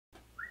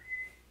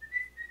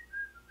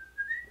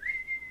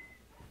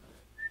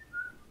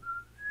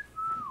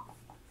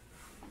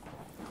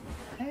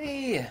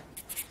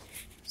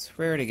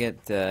rare to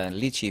get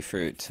lychee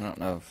fruit. I don't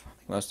know if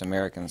most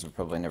Americans have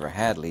probably never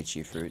had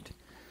lychee fruit.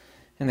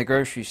 In the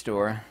grocery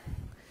store,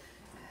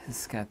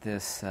 it's got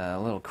this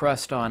little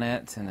crust on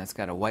it, and it's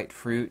got a white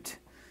fruit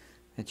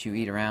that you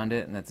eat around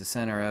it, and at the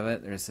center of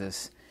it there's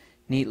this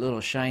neat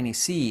little shiny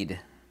seed.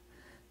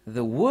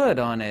 The wood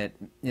on it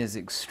is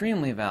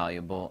extremely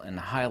valuable and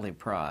highly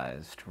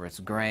prized for its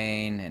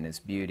grain and its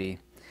beauty.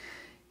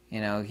 You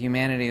know,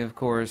 humanity, of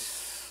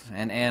course,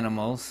 and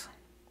animals,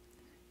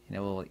 you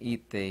know, will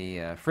eat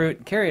the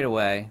fruit, carry it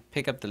away,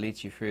 pick up the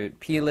lychee fruit,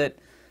 peel it,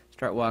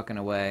 start walking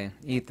away,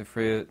 eat the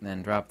fruit, and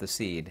then drop the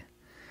seed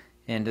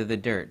into the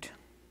dirt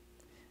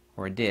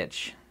or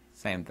ditch.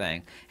 Same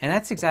thing. And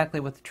that's exactly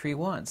what the tree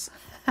wants.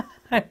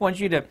 I want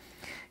you to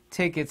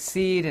take its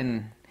seed,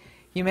 and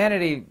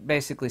humanity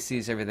basically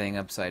sees everything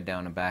upside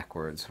down and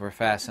backwards. We're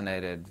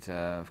fascinated,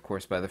 of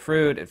course, by the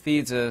fruit. It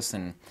feeds us,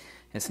 and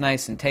it's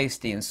nice and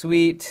tasty and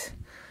sweet.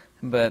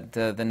 But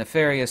the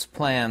nefarious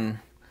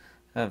plan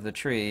of the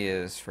tree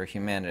is for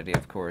humanity,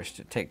 of course,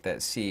 to take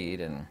that seed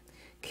and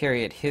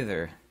carry it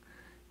hither,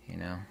 you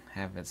know,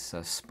 have its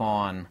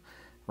spawn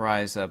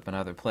rise up in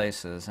other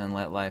places and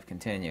let life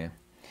continue.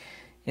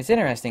 It's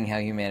interesting how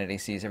humanity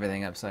sees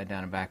everything upside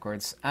down and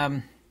backwards.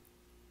 I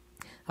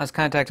was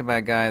contacted by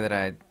a guy that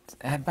I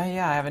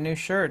have a new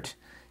shirt.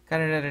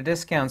 Got it at a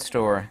discount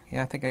store.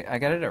 Yeah, I think I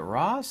got it at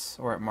Ross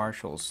or at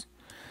Marshall's.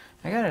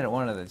 I got it at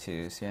one of the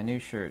two. Yeah, a new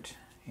shirt.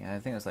 Yeah, I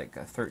think it was like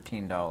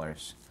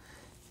 $13.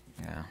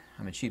 Yeah,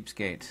 I'm a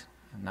cheapskate.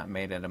 I'm not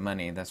made out of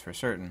money, that's for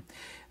certain.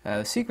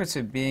 Secrets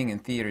of Being in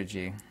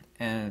Theurgy.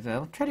 And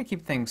I'll try to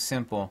keep things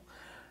simple.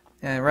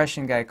 A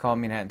Russian guy called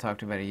me and I hadn't talked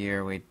to about a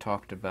year. We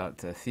talked about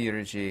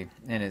theurgy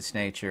and its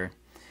nature.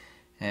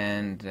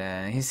 And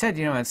he said,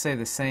 you know, I'd say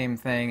the same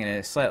thing in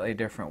a slightly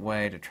different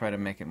way to try to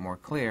make it more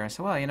clear. I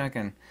said, well, you know, I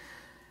can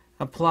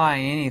apply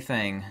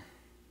anything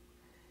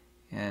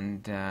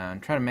and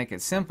try to make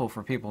it simple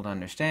for people to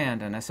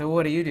understand. And I said, well,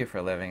 what do you do for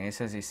a living? He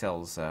says he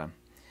sells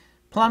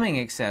plumbing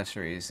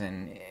accessories.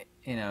 And,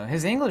 you know,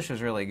 his English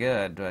was really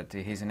good, but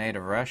he's a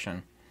native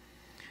Russian.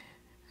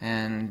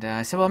 And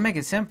I said, well, make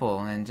it simple.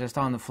 And just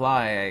on the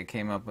fly, I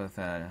came up with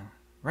a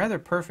rather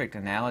perfect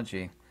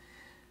analogy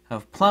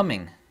of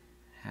plumbing.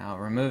 How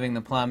removing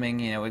the plumbing,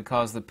 you know, would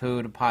cause the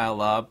poo to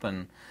pile up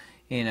and,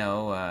 you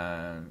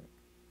know,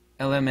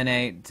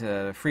 eliminate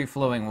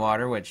free-flowing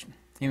water, which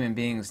human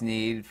beings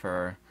need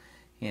for,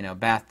 you know,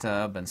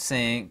 bathtub and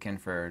sink and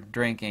for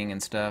drinking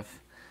and stuff.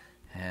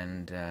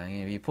 And, you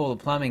know, you pull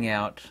the plumbing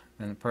out,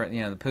 and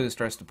the poo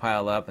starts to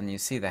pile up, and you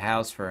see the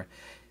house for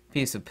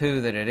piece of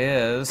poo that it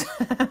is.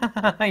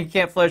 You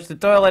can't flush the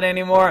toilet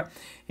anymore,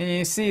 and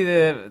you see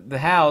the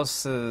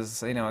house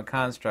as, you know, a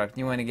construct.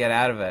 You want to get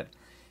out of it,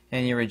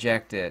 and you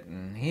reject it.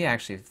 And he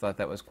actually thought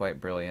that was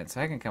quite brilliant. So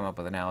I can come up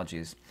with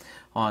analogies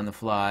on the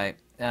fly.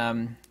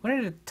 I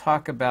wanted to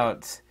talk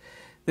about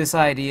this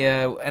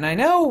idea, and I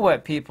know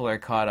what people are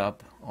caught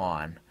up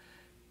on.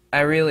 I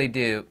really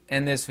do.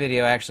 And this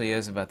video actually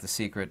is about the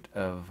secret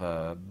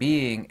of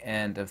being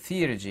and of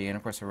theurgy. And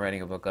of course, we're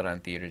writing a book on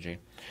theurgy.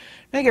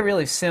 Make it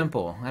really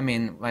simple. I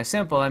mean, by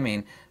simple, I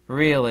mean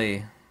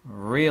really,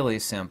 really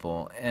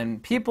simple.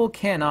 And people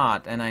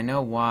cannot, and I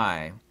know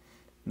why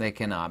they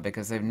cannot,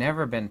 because they've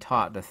never been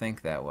taught to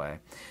think that way.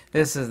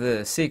 This is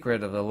the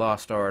secret of the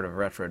lost art of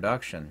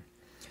retroduction.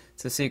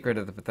 It's the secret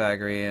of the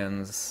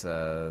Pythagoreans,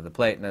 the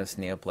Platonists,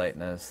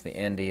 Neoplatonists, the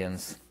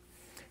Indians.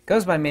 It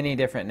goes by many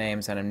different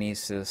names: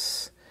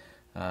 anamnesis,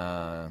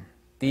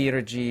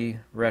 theurgy,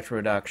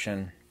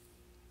 retroduction,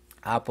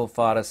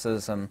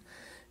 apophaticism,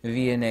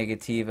 via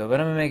negativa. But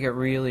I'm going to make it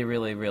really,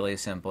 really, really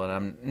simple. And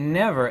I'm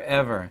never,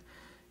 ever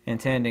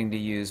intending to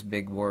use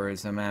big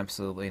words. I'm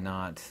absolutely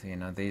not. You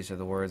know, these are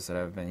the words that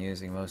I've been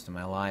using most of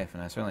my life,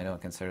 and I certainly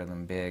don't consider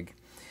them big.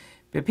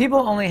 But people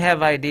only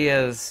have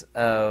ideas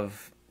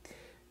of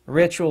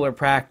ritual or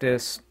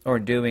practice or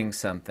doing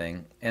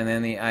something, and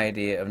then the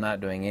idea of not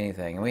doing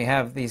anything. And we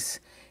have these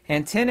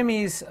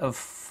antinomies of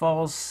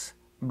false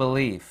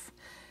belief.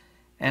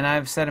 And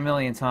I've said a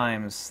million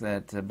times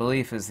that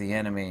belief is the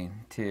enemy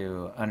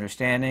to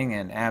understanding,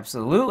 and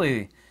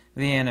absolutely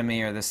the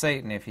enemy, or the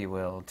Satan, if you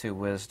will, to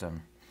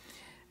wisdom.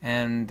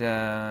 And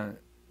to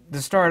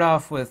start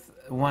off with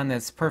one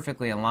that's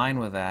perfectly in line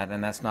with that,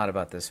 and that's not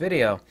about this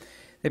video,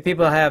 that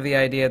people have the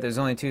idea there's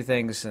only two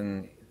things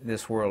in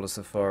this world as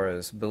far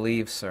as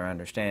beliefs or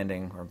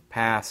understanding or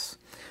paths.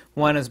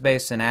 One is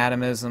based in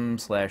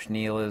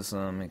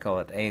atomism/nihilism. We call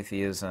it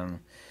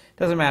atheism.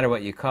 Doesn't matter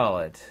what you call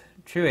it.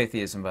 True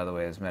atheism, by the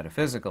way, is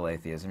metaphysical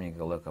atheism. You can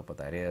go look up what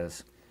that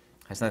is.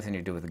 It has nothing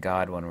to do with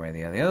God one way or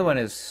the other. The other one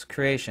is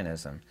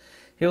creationism.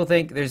 People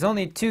think there's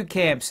only two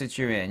camps that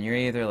you're in. You're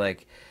either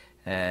like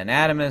an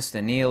atomist,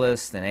 a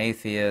nihilist, an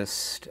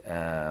atheist.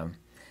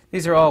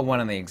 These are all one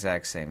and the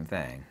exact same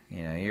thing.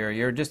 You know,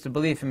 you're just a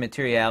belief in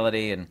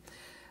materiality and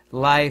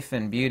life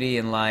and beauty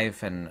in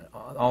life and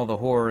all the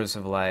horrors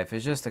of life.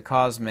 It's just a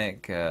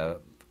cosmic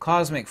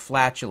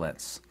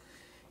flatulence,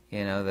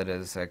 you know, that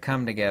has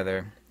come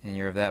together, and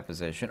you're of that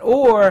position.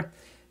 Or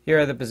Here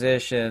are the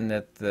position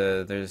that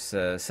there's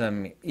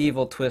some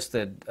evil,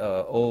 twisted,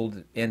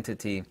 old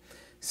entity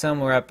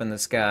somewhere up in the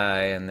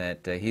sky, and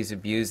that he's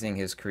abusing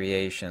his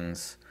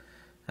creations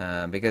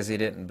because he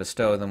didn't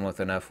bestow them with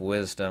enough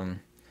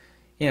wisdom.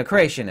 You know,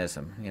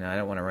 creationism. You know, I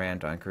don't want to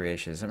rant on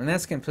creationism, and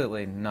that's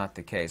completely not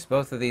the case.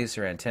 Both of these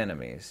are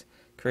antinomies.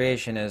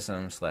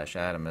 Creationism /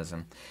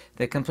 atomism.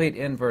 The complete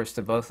inverse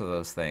to both of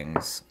those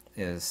things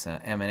is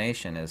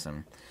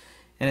emanationism.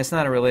 And it's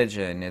not a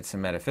religion, it's a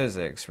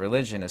metaphysics.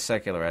 Religion is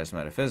secularized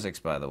metaphysics,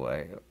 by the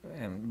way.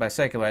 And by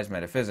secularized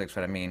metaphysics,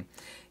 what I mean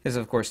is,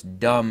 of course,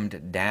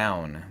 dumbed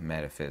down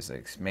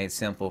metaphysics, made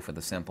simple for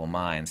the simple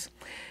minds.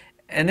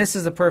 And this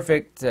is the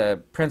perfect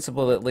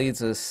principle that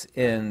leads us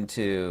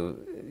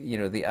into, you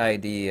know, the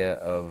idea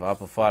of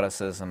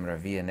apophaticism or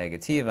via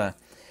negativa,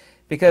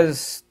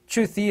 because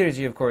true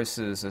theurgy, of course,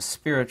 is a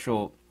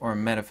spiritual or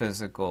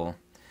metaphysical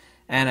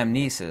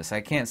anamnesis.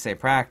 I can't say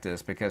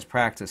practice because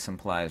practice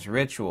implies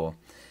ritual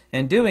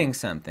and doing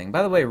something.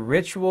 By the way,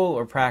 ritual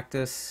or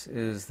practice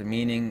is the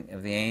meaning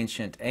of the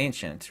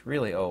ancient,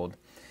 really old,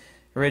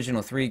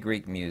 original 3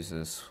 Greek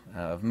muses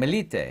of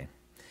melite.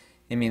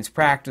 It means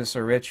practice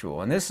or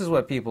ritual. And this is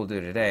what people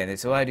do today. They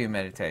say, well, I do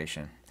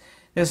meditation.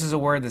 This is a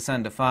word that's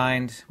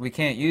undefined. We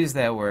can't use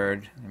that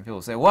word. And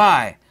people say,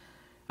 why?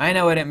 I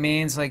know what it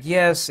means. Like,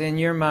 yes, in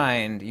your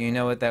mind, you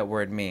know what that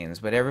word means.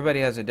 But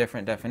everybody has a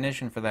different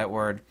definition for that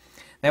word.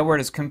 That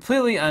word is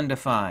completely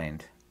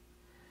undefined.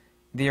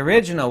 The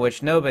original,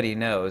 which nobody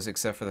knows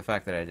except for the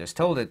fact that I just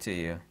told it to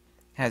you,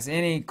 has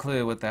any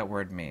clue what that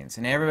word means.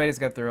 And everybody's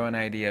got their own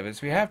idea of it.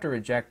 So we have to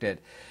reject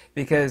it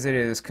because it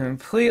is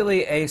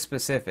completely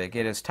aspecific.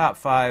 It is top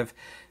 5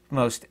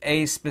 most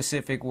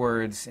aspecific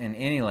words in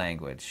any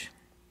language.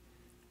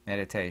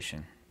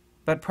 Meditation.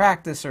 But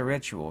practice or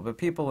ritual. But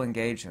people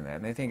engage in that.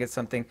 And they think it's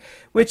something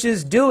which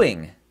is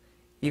doing.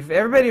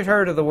 Everybody's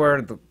heard of the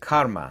word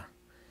karma.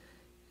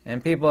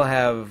 And people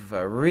have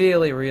a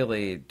really,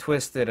 really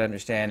twisted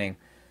understanding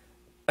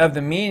of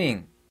the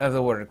meaning of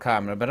the word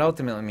karma, but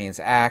ultimately means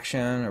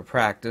action or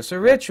practice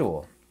or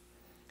ritual.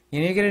 You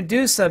know, you're going to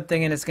do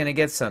something and it's going to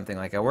get something.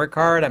 Like I work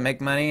hard, I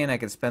make money, and I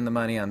can spend the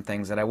money on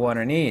things that I want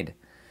or need.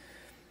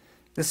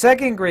 The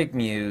second Greek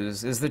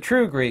muse is the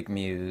true Greek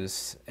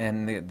muse,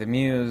 and the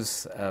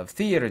muse of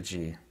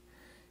theurgy.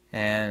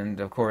 And,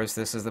 of course,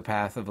 this is the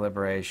path of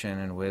liberation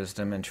and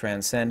wisdom and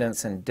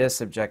transcendence and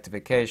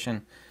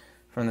disobjectification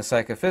from the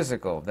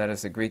psychophysical. That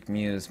is the Greek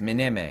muse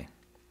mneme.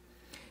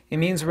 It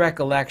means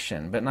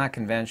recollection, but not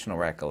conventional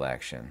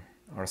recollection,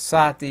 or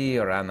sati,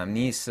 or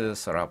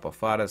anamnesis, or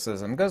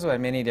apophaticism. It goes by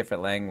many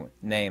different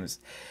names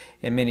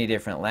in many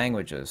different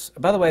languages.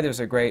 By the way, there's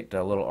a great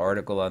little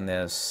article on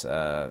this.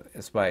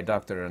 It's by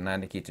Dr.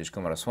 Nandakitish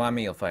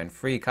Kumaraswamy. You'll find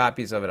free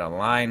copies of it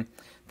online.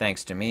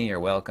 Thanks to me, you're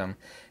welcome.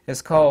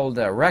 It's called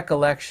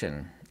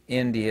Recollection,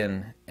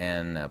 Indian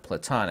and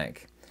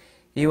Platonic.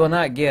 You will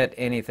not get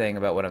anything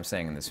about what I'm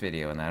saying in this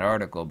video in that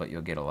article, but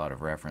you'll get a lot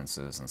of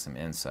references and some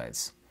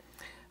insights.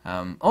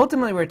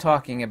 Ultimately, we're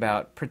talking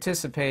about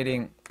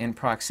participating in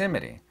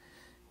proximity.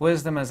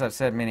 Wisdom, as I've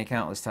said many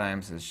countless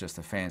times, is just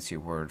a fancy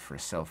word for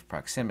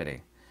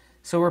self-proximity.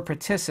 So we're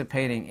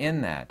participating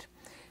in that.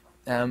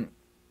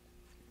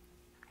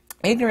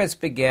 Ignorance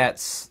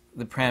begets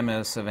the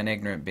premise of an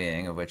ignorant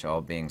being, of which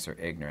all beings are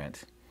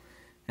ignorant.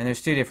 And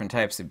there's 2 different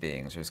types of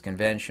beings. There's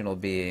conventional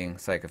being,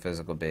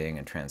 psychophysical being,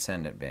 and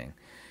transcendent being.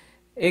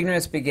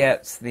 Ignorance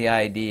begets the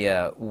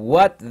idea,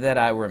 what that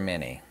I were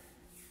many,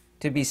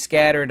 to be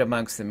scattered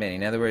amongst the many.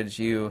 In other words,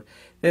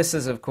 this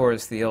is, of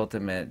course, the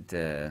ultimate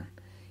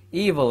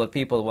evil of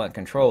people who want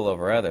control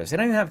over others. They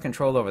don't even have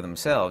control over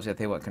themselves, yet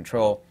they want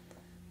control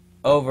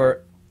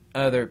over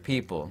other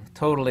people.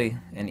 Totally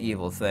an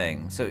evil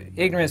thing. So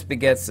ignorance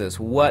begets this,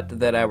 what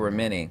that I were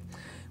many,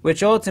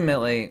 which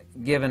ultimately,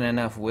 given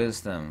enough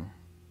wisdom,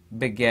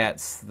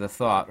 begets the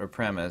thought or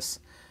premise,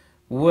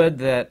 would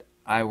that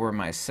I were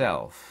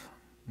myself.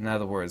 In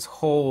other words,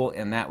 whole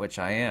in that which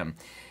I am.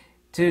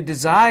 To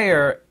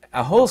desire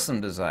a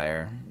wholesome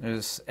desire,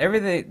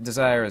 every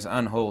desire is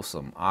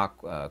unwholesome,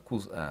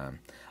 akusala,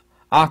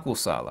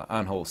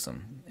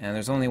 unwholesome. And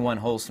there's only one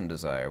wholesome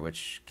desire,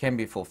 which can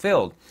be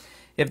fulfilled.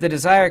 If the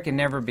desire can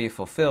never be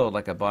fulfilled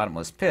like a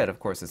bottomless pit, of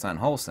course it's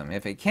unwholesome.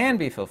 If it can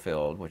be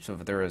fulfilled, which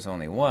if there is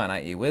only one,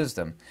 i.e.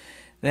 wisdom,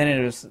 then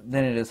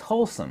it is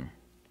wholesome.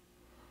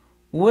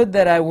 Would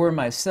that I were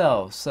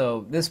myself.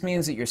 So this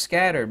means that you're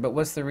scattered, but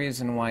what's the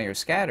reason why you're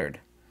scattered?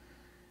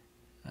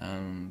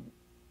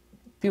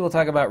 People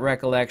talk about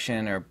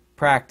recollection or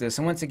practice,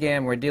 and once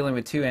again we're dealing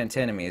with 2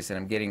 antinomies, and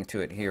I'm getting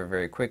to it here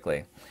very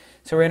quickly.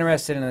 So we're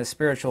interested in the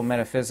spiritual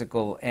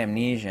metaphysical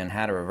amnesia and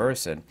how to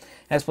reverse it.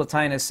 As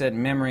Plotinus said,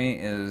 memory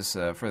is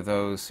for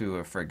those who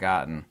have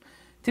forgotten.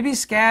 To be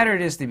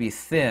scattered is to be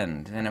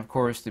thinned, and of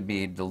course to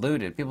be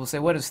diluted. People say,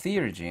 what is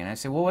theurgy? And I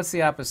say, well, what's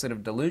the opposite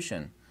of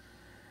dilution?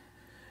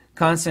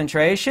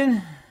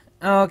 Concentration?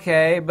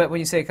 Okay, but when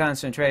you say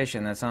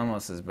concentration, that's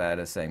almost as bad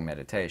as saying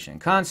meditation.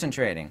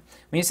 Concentrating.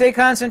 When you say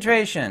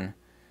concentration,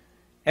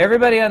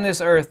 Everybody on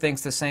this earth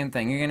thinks the same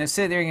thing. You're going to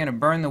sit there, you're going to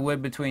burn the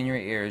wood between your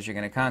ears, you're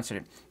going to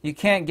concentrate. You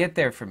can't get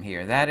there from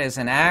here. That is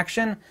an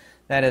action,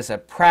 that is a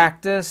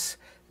practice,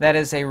 that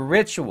is a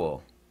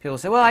ritual. People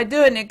say, well, I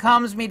do it and it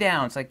calms me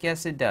down. It's like,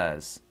 yes, it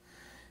does.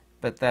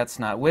 But that's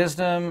not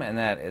wisdom, and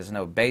that is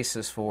no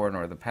basis for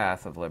nor the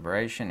path of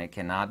liberation. It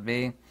cannot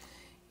be.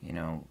 You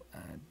know,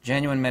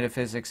 genuine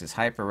metaphysics is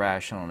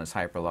hyper-rational and is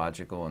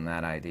hyper-logical, and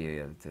that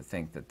idea to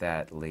think that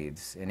that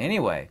leads in any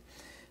way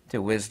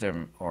to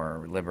wisdom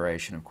or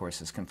liberation, of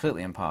course, is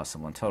completely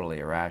impossible and totally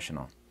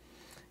irrational.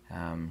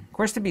 Of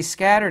course, to be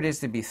scattered is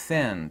to be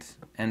thinned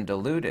and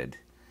diluted.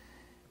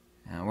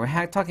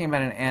 We're talking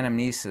about an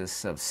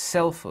anamnesis of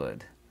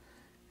selfhood.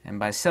 And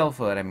by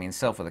selfhood, I mean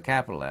self with a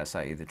capital S,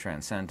 i.e. the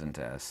transcendent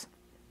S.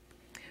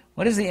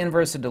 What is the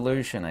inverse of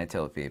delusion, I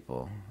tell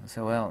people? I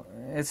say, well,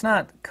 it's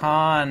not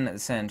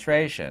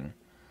concentration.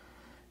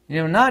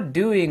 You know, not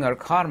doing or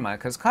karma,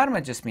 because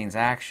karma just means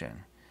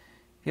action.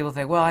 People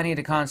think, well, I need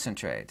to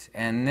concentrate.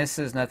 And this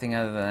is nothing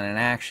other than an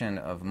action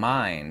of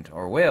mind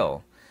or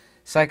will.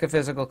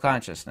 Psychophysical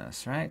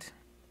consciousness, right?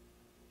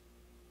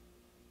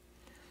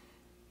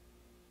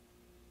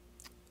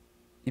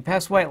 You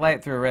pass white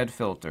light through a red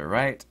filter,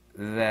 right?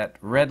 That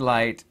red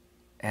light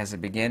has a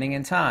beginning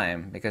in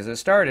time because it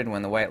started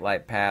when the white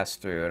light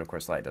passed through, and of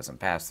course light doesn't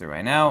pass through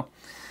right now.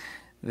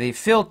 The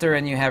filter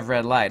and you have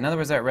red light. In other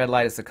words, that red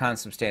light is the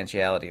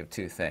consubstantiality of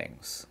two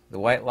things, the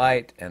white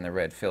light and the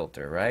red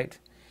filter, right?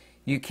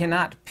 You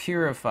cannot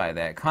purify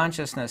that.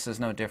 Consciousness is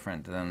no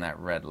different than that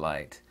red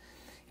light.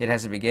 It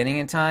has a beginning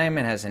in time,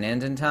 it has an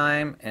end in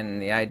time, and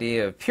the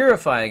idea of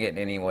purifying it in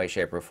any way,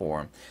 shape, or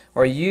form,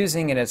 or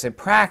using it as a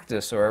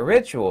practice or a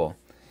ritual,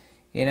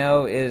 you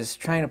know, is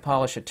trying to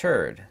polish a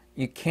turd.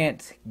 You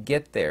can't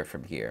get there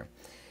from here.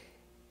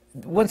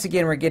 Once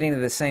again, we're getting to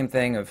the same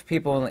thing of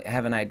people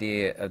have an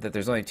idea that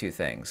there's only two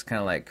things,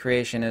 kind of like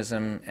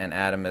creationism and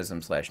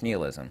atomism /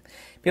 nihilism.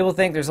 People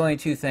think there's only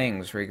two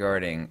things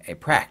regarding a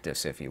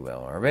practice, if you will,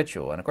 or a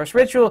ritual. And of course,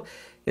 ritual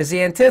is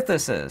the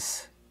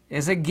antithesis,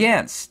 is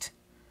against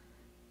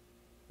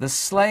the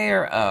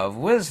slayer of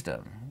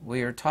wisdom.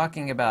 We are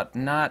talking about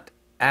not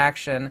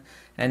action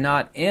and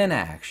not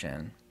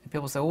inaction.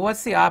 People say, well,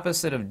 what's the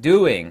opposite of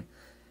doing,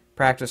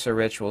 practice or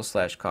ritual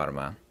 /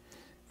 karma,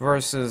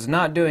 versus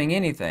not doing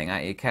anything,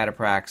 i.e.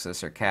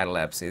 catapraxis or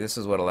catalepsy? This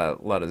is what a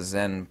lot of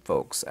Zen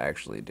folks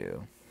actually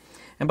do.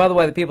 And by the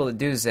way, the people that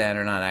do Zen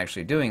are not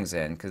actually doing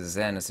Zen, because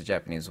Zen is a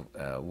Japanese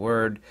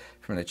word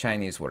from the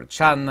Chinese word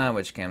channa,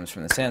 which comes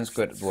from the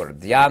Sanskrit word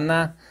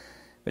dhyana,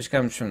 which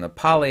comes from the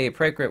Pali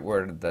Prakrit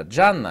word the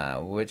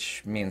jhana,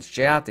 which means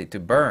jyati,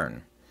 to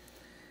burn.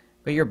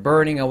 But you're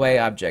burning away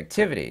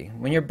objectivity.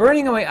 When you're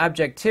burning away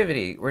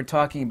objectivity, we're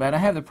talking about, I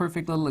have the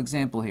perfect little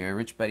example here. A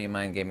rich buddy of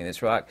mine gave me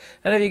this rock.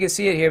 I don't know if you can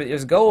see it here, but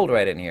there's gold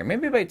right in here.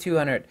 Maybe about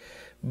 $200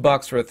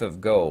 worth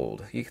of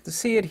gold. You can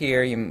see it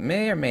here. You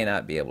may or may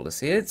not be able to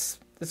see it.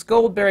 It's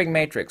gold-bearing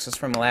matrix. It's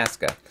from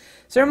Alaska.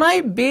 So there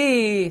might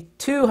be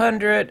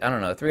 $200, I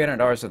don't know,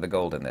 $300 of the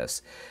gold in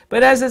this.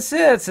 But as it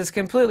sits, it's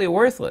completely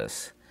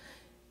worthless.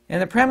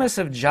 And the premise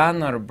of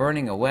jhana, or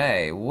burning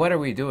away, what are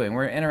we doing?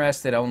 We're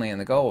interested only in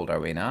the gold, are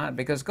we not?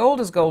 Because gold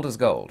is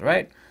gold,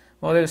 right?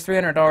 Well, there's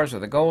 $300 worth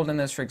of gold in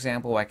this, for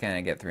example. Why can't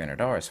I get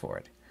 $300 for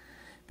it?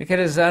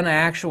 Because it's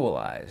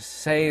unactualized.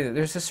 Say,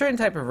 there's a certain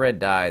type of red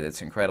dye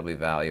that's incredibly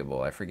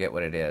valuable. I forget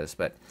what it is.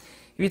 But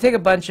if you take a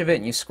bunch of it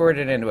and you squirt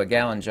it into a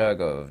gallon jug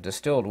of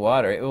distilled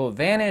water, it will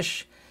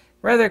vanish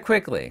rather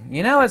quickly.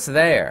 You know it's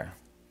there.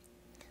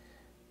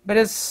 But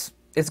it's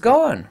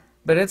gone.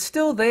 But it's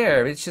still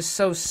there. It's just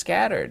so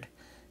scattered.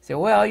 So,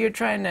 well, you're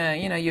trying to,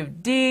 you know,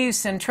 you've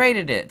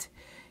decentrated it.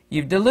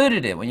 You've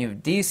diluted it. When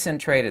you've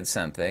decentrated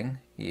something,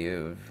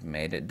 you've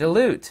made it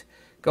dilute.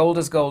 Gold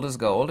is gold is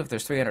gold. If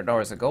there's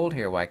 $300 of gold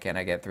here, why can't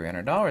I get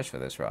 $300 for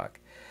this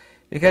rock?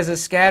 Because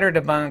it's scattered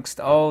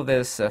amongst all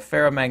this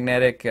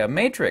ferromagnetic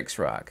matrix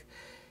rock.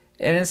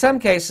 And in some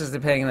cases,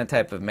 depending on the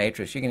type of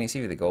matrix, you can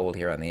see the gold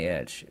here on the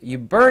edge. You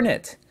burn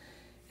it.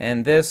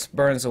 And this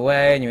burns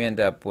away, and you end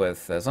up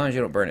with, as long as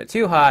you don't burn it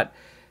too hot,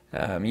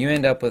 you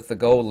end up with the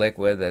gold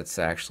liquid that's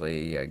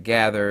actually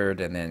gathered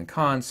and then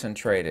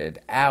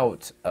concentrated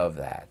out of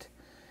that.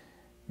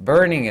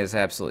 Burning is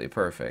absolutely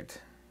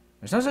perfect.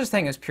 There's no such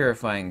thing as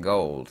purifying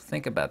gold.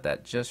 Think about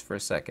that just for a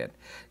second.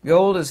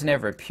 Gold is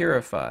never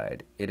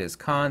purified. It is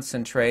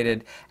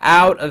concentrated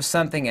out of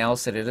something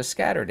else that it is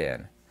scattered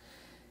in.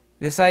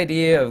 This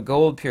idea of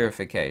gold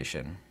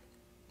purification,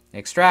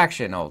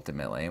 extraction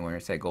ultimately, and we're going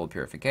to say gold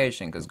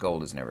purification because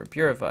gold is never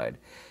purified.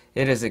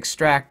 It is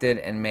extracted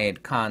and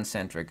made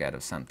concentric out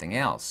of something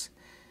else.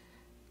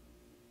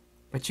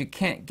 But you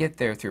can't get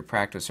there through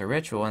practice or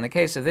ritual. In the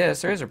case of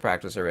this, there is a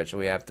practice or ritual.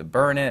 We have to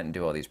burn it and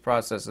do all these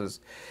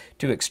processes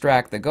to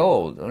extract the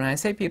gold. When I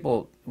say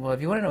people, well,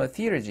 if you want to know what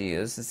theurgy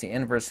is, it's the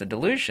inverse of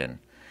dilution.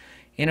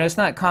 You know, it's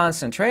not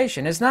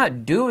concentration. It's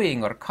not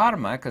doing or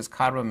karma, because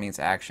karma means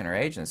action or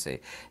agency.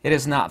 It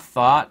is not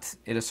thought.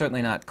 It is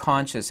certainly not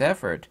conscious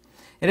effort.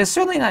 It is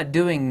certainly not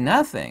doing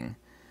nothing,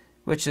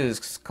 which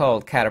is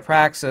called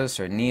catapraxis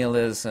or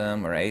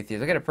nihilism or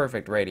atheism. I got a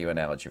perfect radio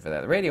analogy for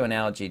that. The radio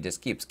analogy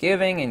just keeps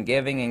giving and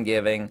giving and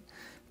giving.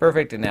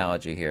 Perfect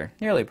analogy here.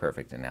 Nearly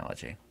perfect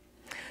analogy.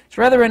 It's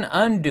rather an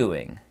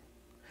undoing.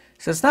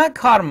 So it's not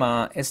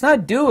karma, it's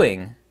not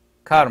doing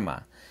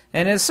karma.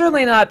 And it's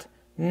certainly not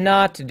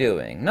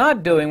doing.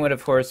 Not doing would,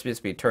 of course,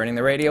 just be turning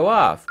the radio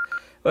off.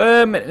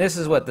 This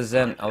is what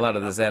a lot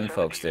of the Zen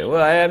folks do.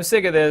 Well, I'm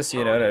sick of this,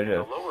 you know.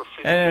 And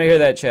then I hear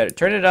that chatter.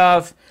 Turn it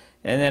off,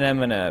 and then I'm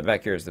gonna.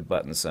 Back here's the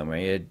button somewhere.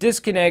 You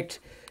disconnect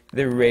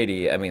the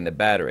the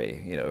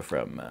battery, you know,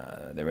 from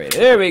the radio.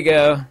 There we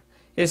go.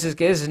 This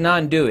is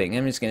non-doing.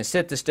 I'm just gonna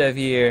set the stuff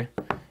here,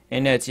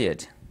 and that's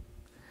it.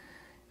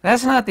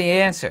 That's not the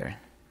answer.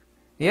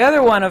 The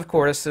other one, of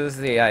course, is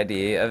the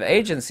idea of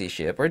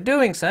agencyship or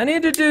doing something. I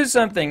need to do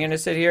something. You're going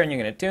to sit here and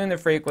you're going to tune the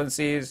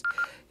frequencies.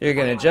 You're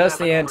going to adjust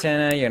the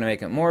antenna. You're going to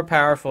make it more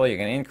powerful. You're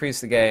going to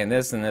increase the gain,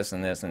 this and this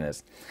and this and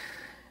this.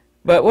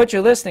 But what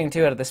you're listening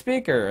to out of the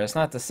speaker is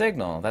not the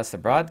signal. That's the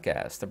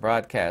broadcast. The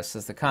broadcast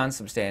is the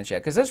consubstantiation.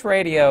 Because this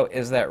radio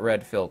is that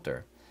red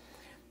filter.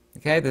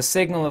 Okay, the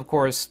signal, of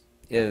course,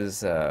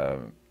 is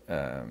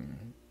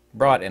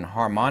brought in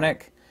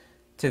harmonic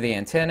to the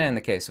antenna. In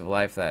the case of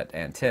life, that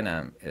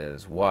antenna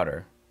is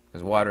water,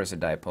 because water is a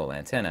dipole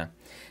antenna.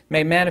 It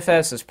may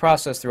manifest as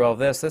processed through all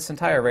this. This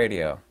entire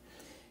radio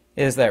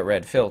is that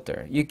red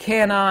filter. You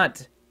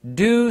cannot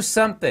do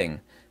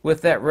something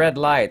with that red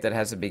light that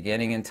has a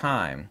beginning in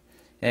time,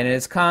 and it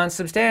is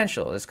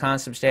consubstantial. It's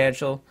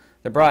consubstantial,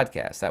 the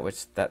broadcast, that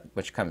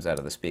which comes out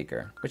of the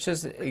speaker, which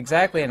is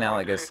exactly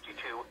analogous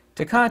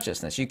to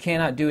consciousness. You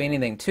cannot do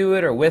anything to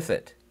it or with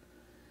it.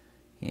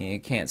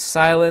 You can't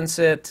silence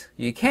it.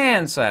 You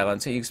can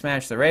silence it. You can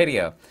smash the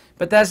radio.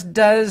 But that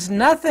does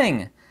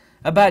nothing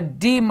about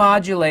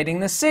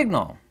demodulating the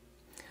signal.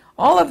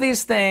 All of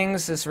these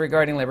things is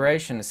regarding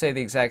liberation say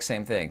the exact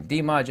same thing.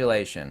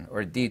 Demodulation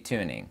or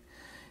detuning.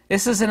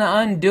 This is an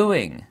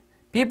undoing.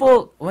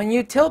 People, when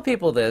you tell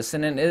people this,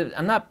 and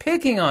I'm not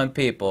picking on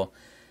people,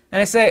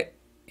 and I say,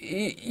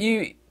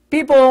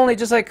 people only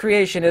just like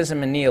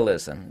creationism and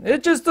nihilism.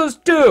 It's just those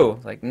two.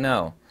 Like,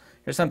 no.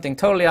 There's something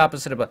totally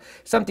opposite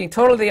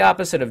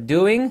of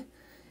doing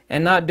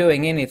and not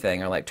doing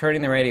anything, or like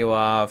turning the radio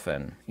off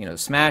and, you know,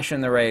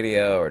 smashing the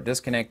radio or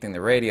disconnecting the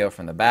radio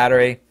from the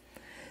battery.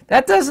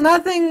 That does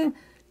nothing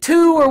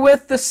to or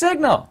with the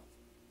signal.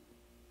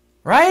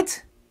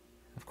 Right?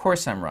 Of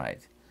course I'm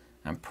right.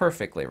 I'm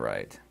perfectly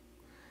right.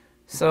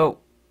 So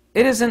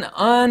it is an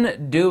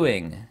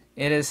undoing.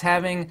 It is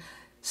having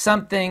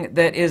something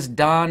that is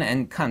done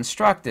and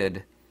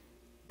constructed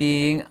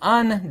being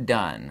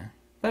undone.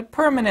 But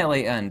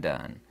permanently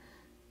undone,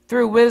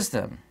 through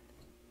wisdom,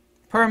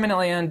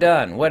 permanently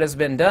undone. What has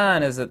been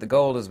done is that the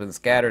gold has been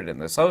scattered in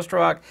this host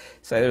rock.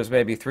 Say there's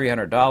maybe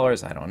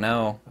 $300, I don't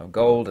know, of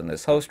gold in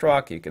this host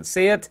rock. You can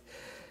see it.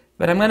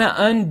 But I'm going to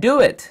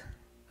undo it.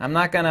 I'm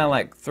not going to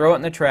like throw it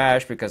in the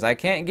trash because I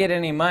can't get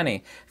any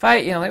money. If I,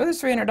 you know, like, oh,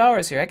 there's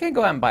 $300 here. I can't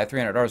go out and buy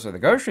 $300 worth of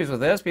groceries with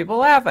this. People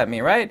laugh at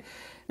me, right? And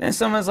then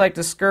someone's like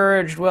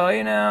discouraged. Well,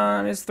 you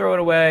know, just throw it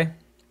away.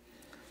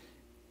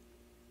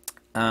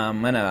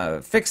 I'm going to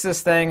fix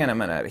this thing, and I'm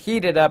going to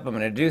heat it up. I'm going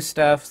to do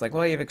stuff. It's like,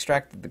 well, you've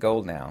extracted the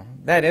gold now.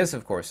 That is,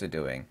 of course, a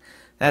doing.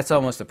 That's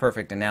almost a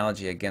perfect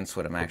analogy against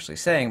what I'm actually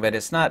saying, but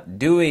it's not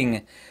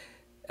doing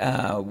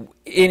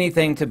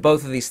anything to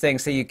both of these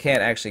things, so you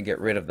can't actually get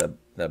rid of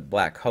the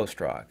black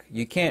host rock.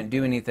 You can't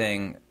do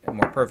anything, a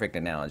more perfect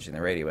analogy than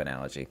the radio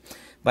analogy.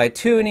 By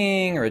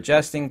tuning or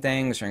adjusting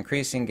things or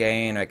increasing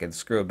gain, I could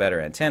screw a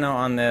better antenna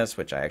on this,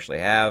 which I actually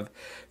have,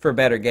 for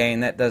better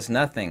gain. That does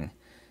nothing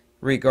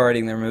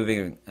regarding the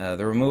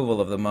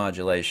removal of the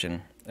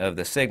modulation of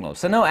the signal.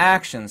 So no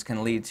actions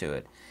can lead to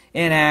it.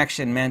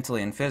 Inaction,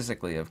 mentally and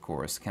physically, of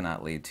course,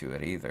 cannot lead to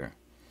it either.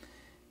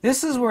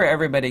 This is where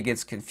everybody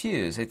gets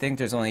confused. They think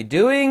there's only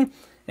doing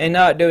and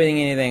not doing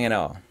anything at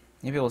all.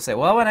 And people say,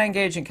 well, when I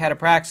engage in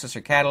catapraxis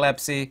or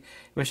catalepsy,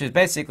 which is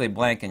basically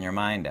blanking your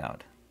mind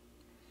out.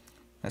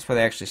 That's where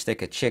they actually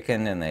stick a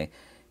chicken and they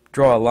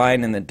draw a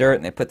line in the dirt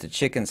and they put the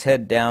chicken's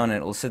head down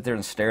and it will sit there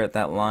and stare at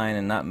that line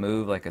and not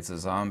move like it's a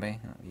zombie.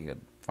 You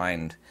could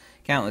find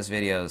countless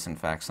videos and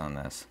facts on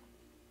this.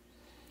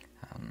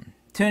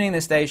 Tuning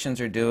the stations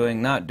or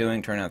doing, not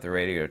doing, turning out the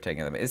radio or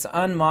taking them. It's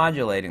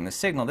unmodulating the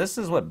signal. This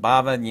is what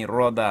Bhava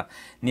Nirodha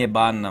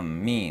Nibbana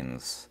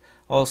means.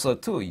 Also,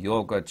 too,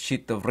 Yoga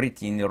Chitta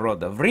Vritti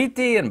Nirodha.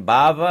 Vritti and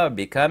Bhava,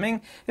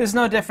 becoming, is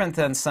no different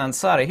than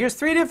Sansara. Here's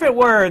three different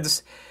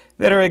words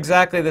that are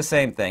exactly the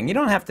same thing. You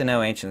don't have to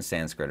know ancient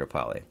Sanskrit or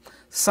Pali.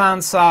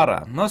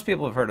 Sansara. Most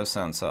people have heard of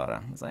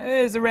Sansara. It's like,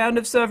 hey, it's a round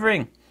of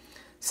suffering.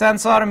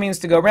 Sansara means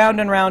to go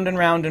round and round and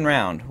round and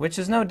round, which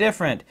is no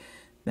different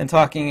than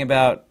talking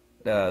about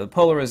the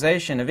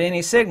polarization of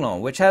any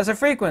signal, which has a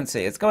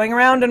frequency. It's going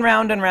round and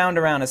round and round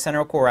around a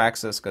central core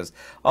axis because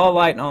all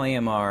light and all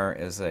EMR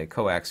is a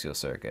coaxial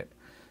circuit.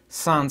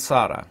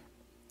 Sansara.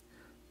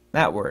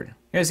 That word.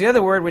 Here's the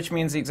other word which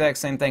means the exact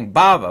same thing.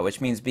 Bhava, which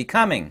means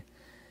becoming.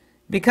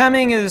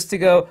 Becoming is to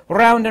go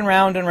round and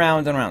round and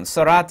round and round.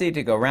 Sarati,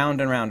 to go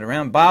round and round and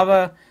round.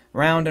 Bhava,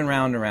 round and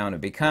round and round,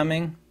 of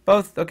becoming.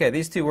 Both, okay,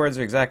 these two words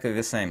are exactly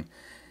the same.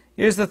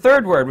 Here's the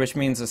third word, which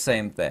means the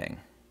same thing.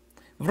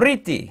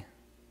 Vritti,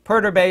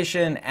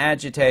 perturbation,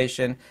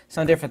 agitation,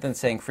 sound different than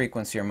saying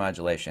frequency or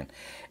modulation.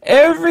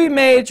 Every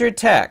major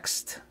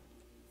text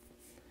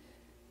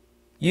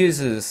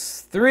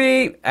uses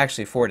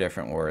four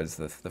different words.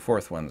 The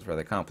fourth one's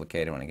rather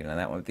complicated when I get into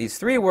that one. But these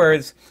three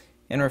words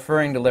in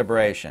referring to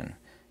liberation.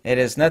 It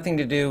has nothing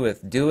to do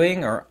with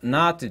doing or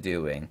not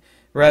doing.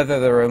 Rather,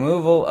 the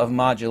removal of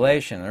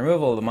modulation. The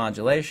removal of the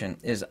modulation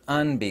is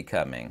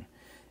unbecoming.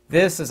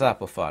 This is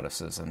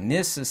apophatism.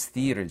 This is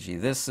theurgy.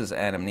 This is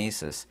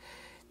anamnesis.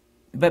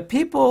 But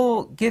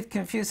people get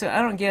confused.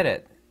 I don't get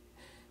it.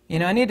 You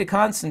know, I need to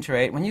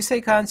concentrate. When you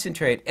say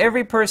concentrate,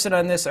 every person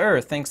on this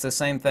earth thinks the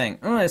same thing.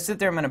 I'm going to sit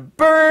there, I'm going to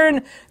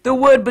burn the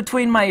wood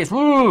between my ears.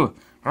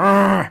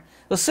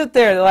 They'll sit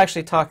there, they'll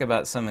actually talk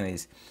about some of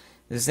these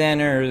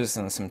Zenners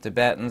and some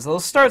Tibetans. They'll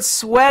start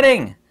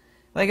sweating.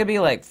 Like it'd be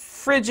like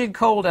frigid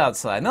cold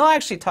outside. And they'll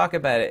actually talk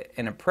about it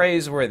in a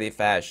praiseworthy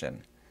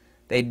fashion.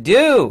 They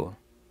do.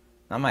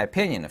 Not my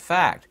opinion, a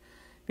fact.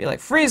 It'd be like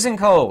freezing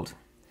cold.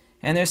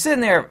 And they're sitting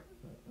there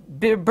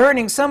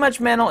burning so much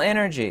mental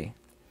energy,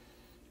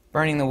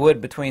 burning the wood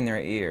between their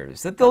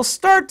ears, that they'll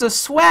start to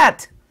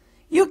sweat.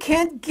 You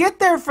can't get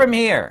there from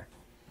here.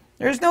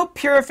 There's no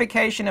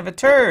purification of a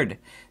turd.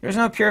 There's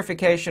no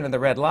purification of the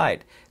red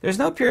light. There's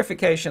no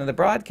purification of the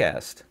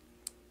broadcast.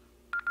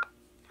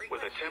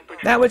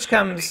 That which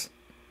comes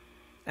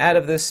out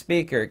of this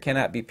speaker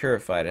cannot be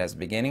purified. It has a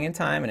beginning in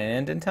time and an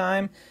end in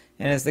time,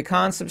 and is the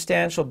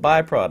consubstantial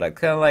byproduct.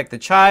 Kind of like the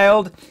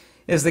child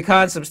is the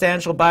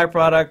consubstantial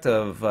byproduct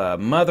of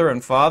mother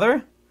and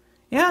father.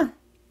 Yeah.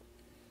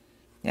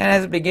 And it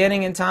has a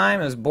beginning in time,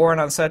 is born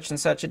on such and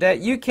such a day.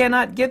 You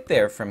cannot get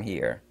there from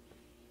here.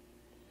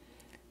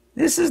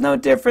 This is no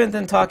different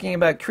than talking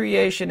about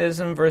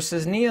creationism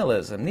versus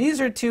nihilism.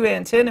 These are two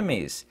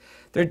antinomies.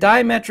 They're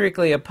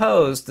diametrically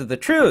opposed to the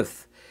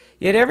truth.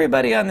 Yet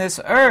everybody on this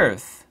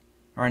earth,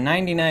 or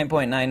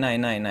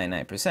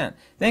 99.99999%,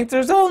 think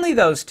there's only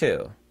those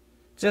two.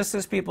 Just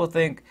as people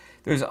think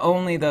there's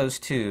only those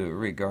two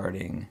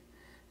regarding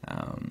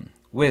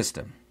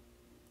wisdom.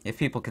 If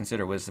people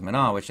consider wisdom at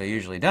all, which they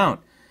usually don't,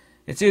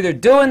 it's either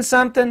doing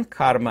something,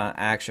 karma,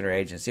 action, or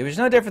agency, which is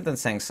no different than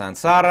saying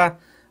samsara,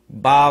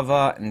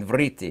 bhava, and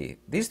vritti.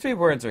 These three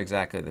words are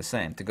exactly the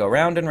same. To go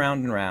round and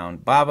round and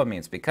round. Bhava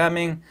means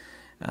becoming.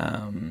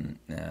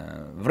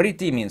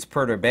 Vritti means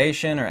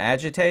perturbation or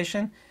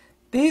agitation.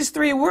 These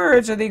three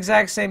words are the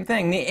exact same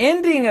thing. The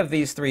ending of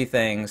these three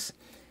things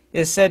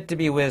is said to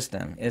be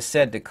wisdom, is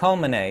said to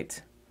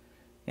culminate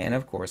in,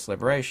 of course,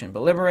 liberation.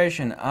 But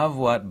liberation of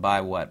what,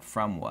 by what,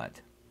 from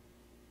what?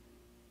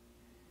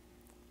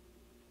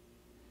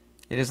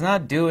 It is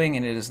not doing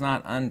and it is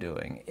not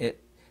undoing.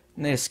 It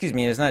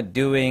is not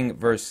doing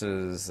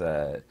versus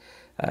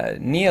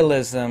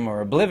nihilism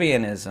or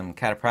oblivionism,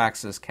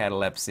 catapraxis,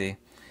 catalepsy.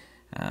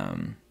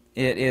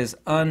 It is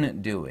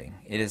undoing.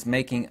 It is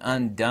making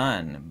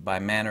undone by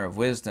manner of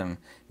wisdom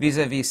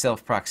vis-a-vis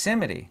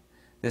self-proximity.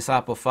 This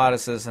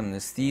apophaticism,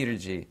 this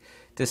theurgy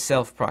to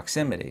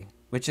self-proximity,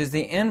 which is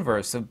the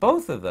inverse of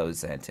both of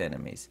those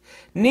antinomies,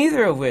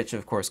 neither of which,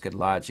 of course, could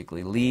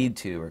logically lead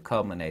to or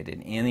culminate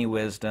in any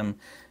wisdom,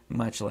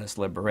 much less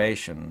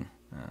liberation,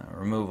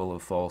 removal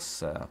of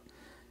false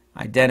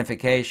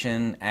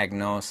identification,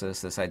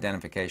 agnosis, this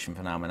identification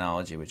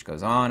phenomenology which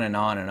goes on and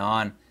on and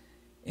on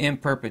in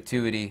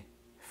perpetuity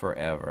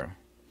forever.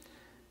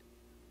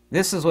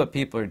 This is what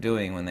people are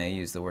doing when they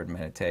use the word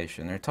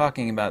meditation. They're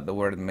talking about the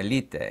word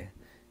melite,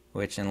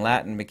 which in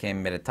Latin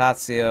became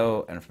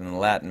meditatio, and from the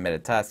Latin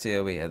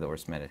meditatio we had the word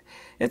medit.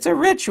 It's a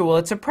ritual,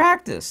 it's a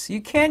practice. You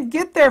can't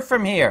get there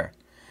from here.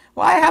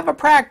 Why have a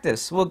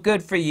practice? Well,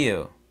 good for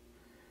you.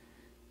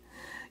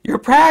 Your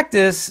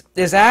practice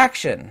is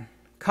action,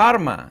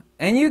 karma,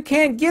 and you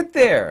can't get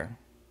there.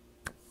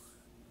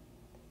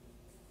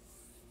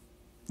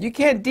 You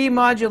can't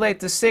demodulate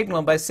the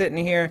signal by sitting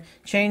here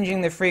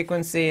changing the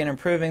frequency and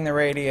improving the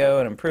radio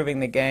and improving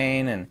the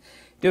gain and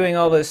doing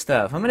all this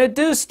stuff. I'm going to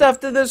do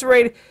stuff to this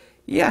radio.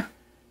 Yeah,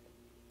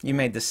 you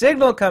made the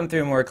signal come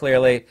through more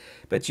clearly,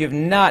 but you've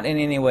not in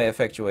any way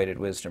effectuated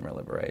wisdom or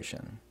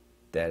liberation.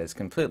 That is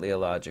completely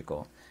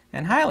illogical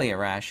and highly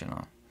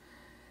irrational.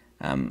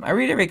 I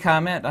read every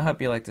comment. I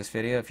hope you like this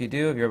video. If you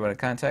do, if you're able to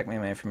contact me,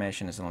 my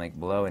information is in the link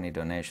below. Any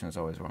donation is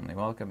always warmly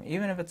welcome,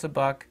 even if it's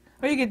 $1.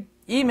 Or you could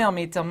email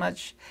me how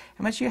much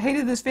you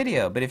hated this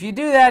video. But if you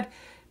do that,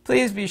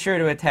 please be sure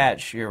to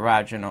attach your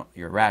rational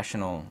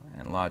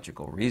and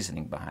logical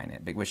reasoning behind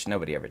it, which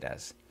nobody ever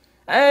does.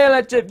 I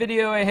liked that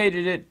video, I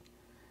hated it.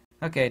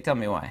 Okay, tell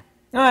me why.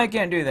 No, I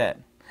can't do that.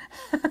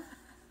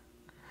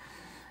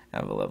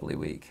 Have a lovely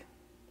week.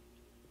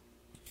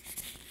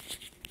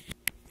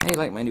 How do you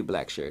like my new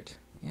black shirt?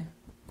 Yeah?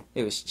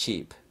 It was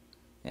cheap,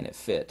 and it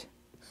fit.